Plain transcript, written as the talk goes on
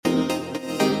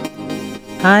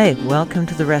Hi, welcome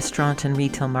to the Restaurant and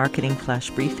Retail Marketing Flash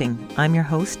Briefing. I'm your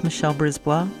host, Michelle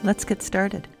Brisbois. Let's get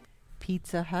started.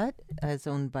 Pizza Hut, as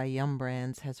owned by Yum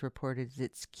Brands, has reported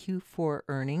its Q4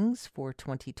 earnings for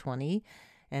 2020,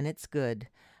 and it's good.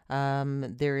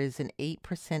 There is an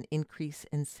 8% increase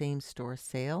in same-store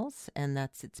sales, and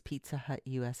that's its Pizza Hut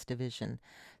U.S. division.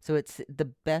 So it's the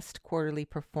best quarterly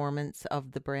performance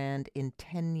of the brand in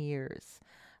 10 years.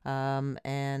 So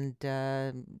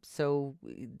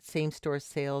same-store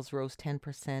sales rose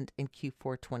 10% in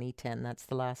Q4 2010. That's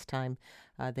the last time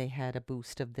they had a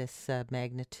boost of this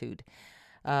magnitude.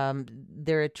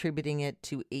 They're attributing it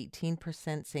to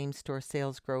 18% same-store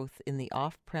sales growth in the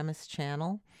off-premise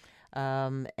channel.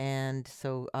 And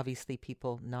so obviously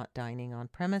people not dining on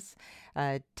premise.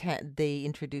 They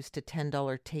introduced a $10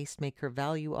 Tastemaker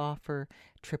value offer,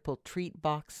 triple treat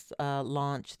box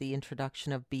launch, the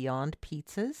introduction of Beyond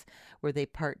Pizzas, where they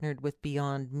partnered with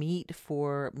Beyond Meat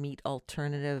for meat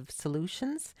alternative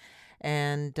solutions.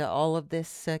 And all of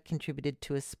this contributed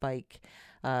to a spike.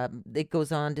 It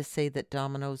goes on to say that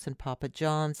Domino's and Papa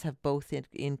John's have both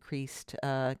increased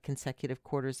consecutive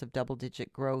quarters of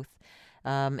double-digit growth.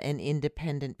 And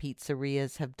independent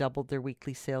pizzerias have doubled their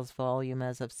weekly sales volume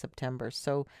as of September.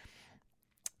 So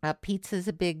pizza is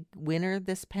a big winner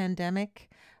this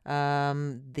pandemic.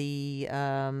 This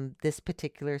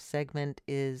particular segment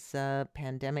is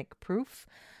pandemic proof.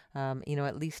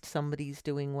 At least somebody's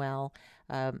doing well.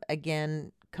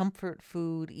 Again, comfort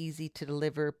food, easy to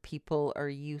deliver. People are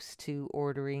used to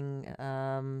ordering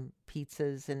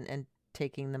pizzas and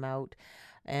taking them out.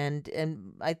 And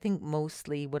I think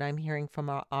mostly what I'm hearing from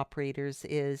our operators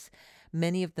is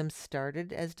many of them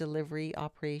started as delivery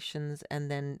operations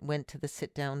and then went to the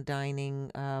sit-down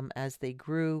dining as they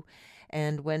grew.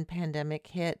 And when pandemic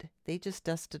hit, they just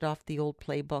dusted off the old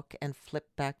playbook and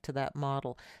flipped back to that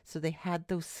model. So they had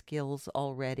those skills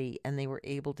already and they were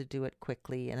able to do it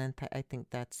quickly. And I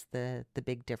think that's the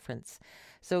big difference.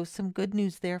 So some good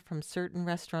news there from certain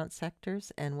restaurant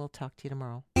sectors, and we'll talk to you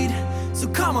tomorrow. So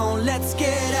come on, let's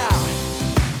get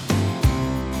out.